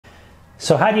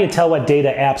So how do you tell what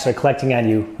data apps are collecting on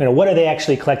you? What are they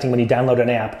actually collecting when you download an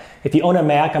app? If you own a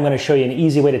Mac, I'm going to show you an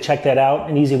easy way to check that out,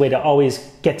 an easy way to always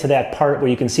get to that part where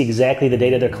you can see exactly the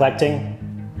data they're collecting.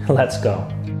 Let's go.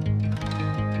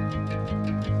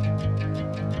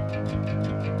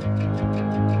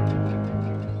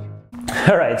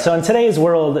 All right, so in today's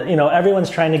world,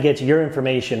 everyone's trying to get your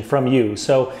information from you.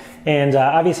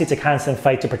 Obviously it's a constant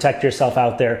fight to protect yourself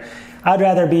out there. I'd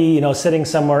rather be, sitting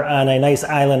somewhere on a nice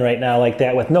island right now like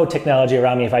that with no technology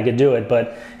around me if I could do it.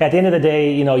 But at the end of the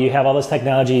day, you have all this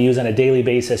technology you use on a daily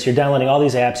basis. You're downloading all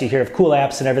these apps, you hear of cool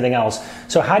apps and everything else.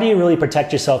 So how do you really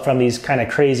protect yourself from these kind of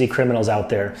crazy criminals out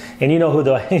there? And you know who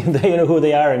they know who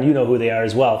they are, and you know who they are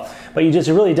as well. But it's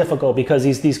really difficult because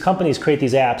these companies create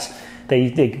these apps.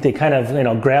 They kind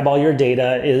of grab all your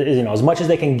data as much as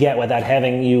they can get without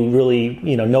having you really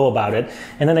know about it,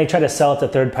 and then they try to sell it to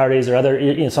third parties or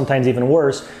other sometimes even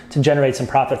worse to generate some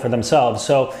profit for themselves.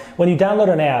 So when you download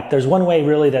an app, there's one way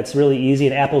really that's really easy,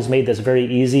 and Apple's made this very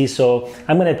easy. So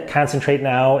I'm going to concentrate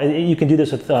now. You can do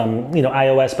this with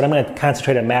iOS, but I'm going to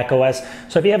concentrate on Mac OS.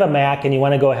 So if you have a Mac and you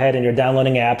want to go ahead and you're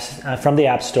downloading apps from the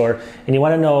App Store and you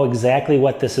want to know exactly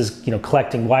what this is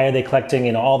collecting, why are they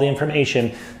collecting all the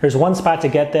information, there's one spot to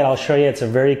get that. I'll show you. It's a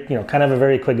very kind of a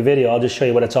very quick video. I'll just show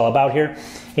you what it's all about here,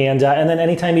 and then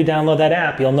anytime you download that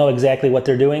app, you'll know exactly what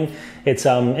they're doing.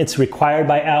 It's required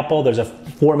by Apple. There's a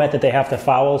format that they have to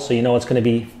follow, so it's going to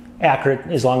be accurate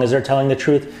as long as they're telling the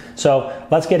truth. So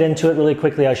let's get into it really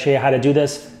quickly. I'll show you how to do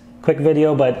this. Quick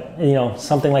video, but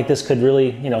something like this could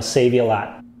really save you a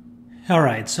lot. All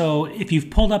right, so if you've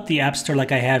pulled up the App Store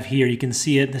like I have here, you can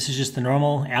see it. This is just the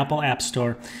normal Apple App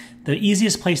Store. The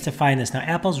easiest place to find this, now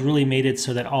Apple's really made it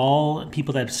so that all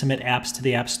people that submit apps to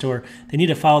the App Store, they need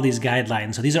to follow these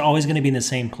guidelines. So these are always going to be in the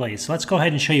same place. So let's go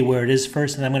ahead and show you where it is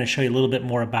first, and I'm going to show you a little bit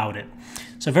more about it.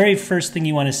 So very first thing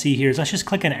you want to see here is let's just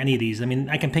click on any of these.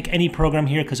 I can pick any program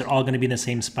here because they're all going to be in the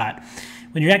same spot.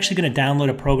 When you're actually going to download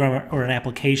a program or an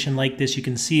application like this, you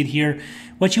can see it here.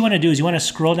 What you want to do is you want to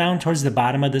scroll down towards the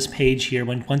bottom of this page here.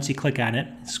 Once you click on it,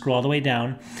 scroll all the way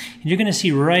down, and you're going to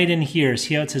see right in here,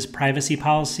 see how it says privacy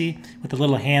policy with the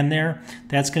little hand there?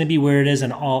 That's going to be where it is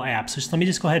in all apps. So let me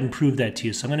just go ahead and prove that to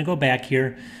you. So I'm going to go back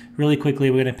here really quickly.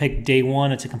 We're going to pick day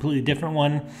one. It's a completely different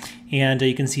one. And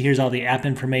you can see here's all the app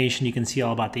information. You can see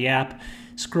all about the app.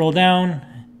 Scroll down.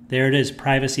 There it is,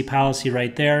 privacy policy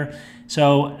right there.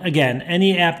 So again,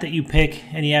 any app that you pick,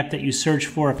 any app that you search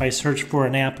for, if I search for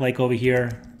an app like over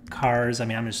here, cars, I'm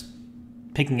just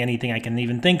picking anything I can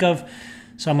even think of.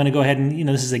 So I'm going to go ahead and,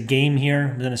 this is a game here.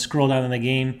 I'm going to scroll down in the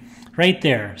game. Right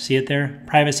there, see it there?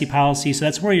 Privacy policy. So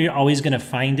that's where you're always going to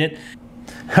find it.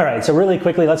 All right, so really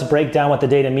quickly, let's break down what the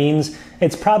data means.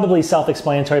 It's probably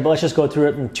self-explanatory, but let's just go through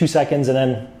it in 2 seconds and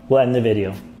then we'll end the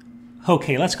video.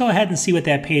 Okay, let's go ahead and see what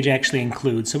that page actually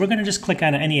includes. So we're going to just click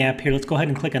on any app here. Let's go ahead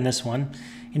and click on this one.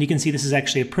 And you can see this is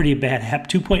actually a pretty bad app,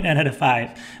 2.9 out of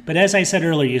 5. But as I said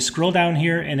earlier, you scroll down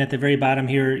here and at the very bottom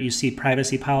here, you see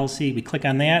privacy policy. We click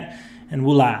on that and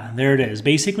voila, there it is.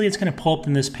 Basically, it's going to pull up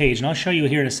in this page. And I'll show you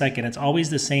here in a second. It's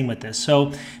always the same with this.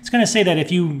 So it's going to say that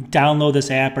if you download this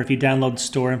app or if you download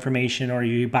store information or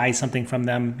you buy something from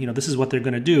them, this is what they're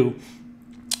going to do.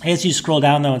 As you scroll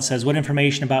down, though, it says what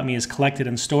information about me is collected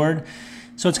and stored.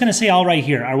 So it's going to say all right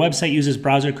here, our website uses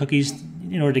browser cookies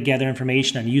in order to gather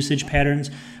information on usage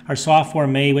patterns. Our software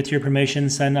may, with your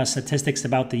permission, send us statistics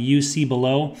about the use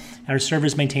below. Our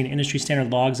servers maintain industry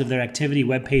standard logs of their activity,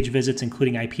 web page visits,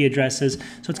 including IP addresses.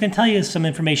 So it's going to tell you some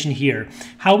information here.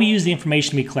 How we use the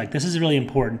information we collect. This is really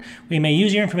important. We may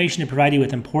use your information to provide you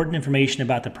with important information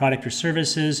about the product or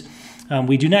services.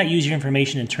 We do not use your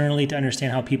information internally to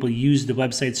understand how people use the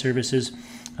website services.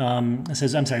 It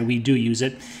says, we do use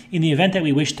it. In the event that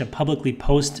we wish to publicly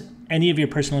post any of your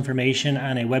personal information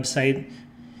on a website,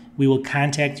 we will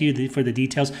contact you for the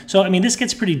details. So, this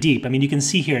gets pretty deep. You can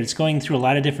see here, it's going through a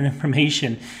lot of different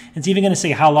information. It's even going to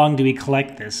say how long do we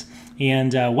collect this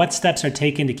and what steps are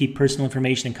taken to keep personal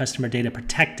information and customer data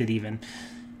protected even.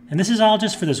 And this is all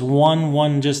just for this one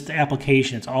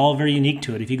application. It's all very unique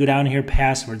to it. If you go down here,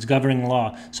 passwords, governing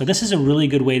law. So this is a really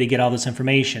good way to get all this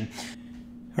information.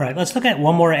 All right, let's look at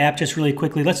one more app just really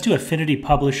quickly. Let's do Affinity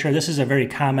Publisher. This is a very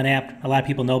common app. A lot of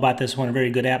people know about this one, a very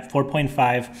good app,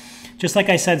 4.5. Just like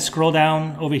I said, scroll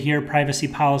down over here, privacy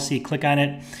policy, click on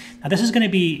it. Now this is going to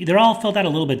be, they're all filled out a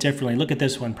little bit differently. Look at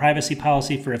this one, privacy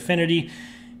policy for Affinity.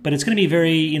 But it's going to be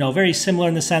very, very similar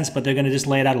in the sense, but they're going to just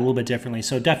lay it out a little bit differently.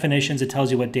 So definitions, it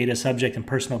tells you what data subject and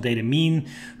personal data mean,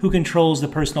 who controls the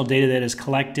personal data that is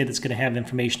collected. It's going to have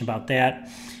information about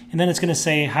that. And then it's going to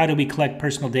say, how do we collect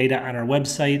personal data on our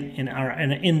website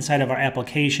and inside of our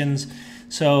applications?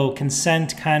 So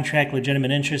consent, contract,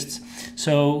 legitimate interests.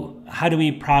 So how do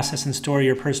we process and store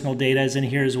your personal data is in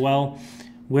here as well.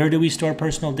 Where do we store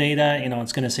personal data?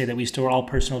 It's going to say that we store all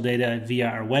personal data via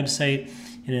our website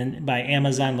and by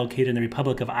Amazon, located in the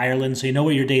Republic of Ireland. So you know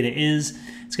where your data is.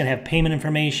 It's going to have payment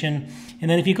information.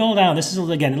 And then if you go down, this is,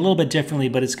 again, a little bit differently,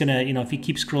 but it's going to, if you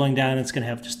keep scrolling down, it's going to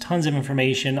have just tons of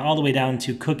information all the way down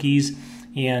to cookies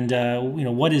and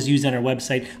what is used on our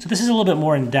website. So this is a little bit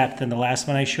more in depth than the last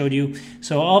one I showed you.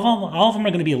 So all of them are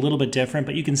going to be a little bit different,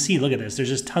 but you can see, look at this, there's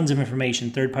just tons of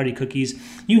information, third-party cookies,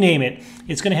 you name it.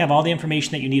 It's going to have all the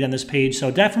information that you need on this page. So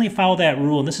definitely follow that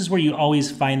rule, and this is where you always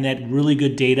find that really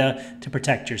good data to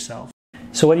protect yourself.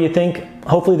 So what do you think?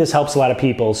 Hopefully this helps a lot of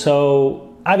people.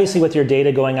 So obviously with your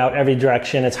data going out every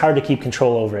direction, it's hard to keep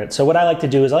control over it. So what I like to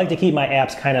do is I like to keep my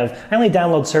apps I only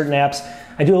download certain apps.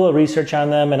 I do a little research on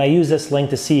them, and I use this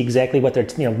link to see exactly what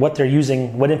they're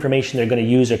using, what information they're going to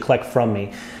use or collect from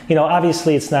me.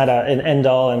 Obviously it's not an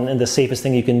end-all and the safest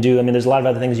thing you can do. I mean, there's a lot of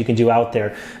other things you can do out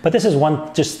there, but this is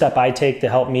one just step I take to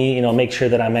help me, make sure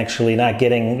that I'm actually not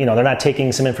getting, they're not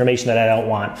taking some information that I don't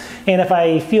want. And if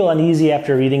I feel uneasy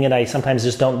after reading it, I sometimes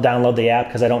just don't download the app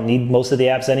because I don't need most of the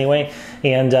apps anyway,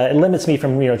 and it limits me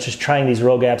from just trying these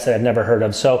rogue apps that I've never heard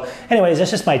of. So anyways,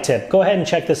 that's just my tip. Go ahead and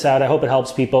check this out. I hope it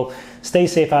helps people. Stay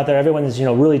safe out there. Everyone's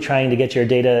really trying to get your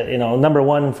data, number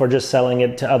one, for just selling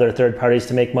it to other third parties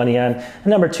to make money on, and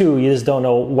number two, you just don't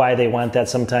know why they want that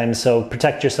sometimes. So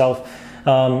protect yourself.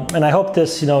 And I hope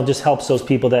this just helps those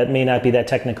people that may not be that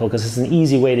technical, because it's an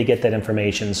easy way to get that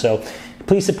information. So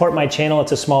please support my channel.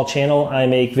 It's a small channel. I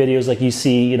make videos like you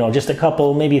see, just a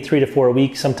couple, maybe 3 to 4 a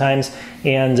week sometimes.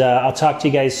 And I'll talk to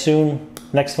you guys soon.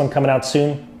 Next one coming out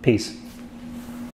soon. Peace.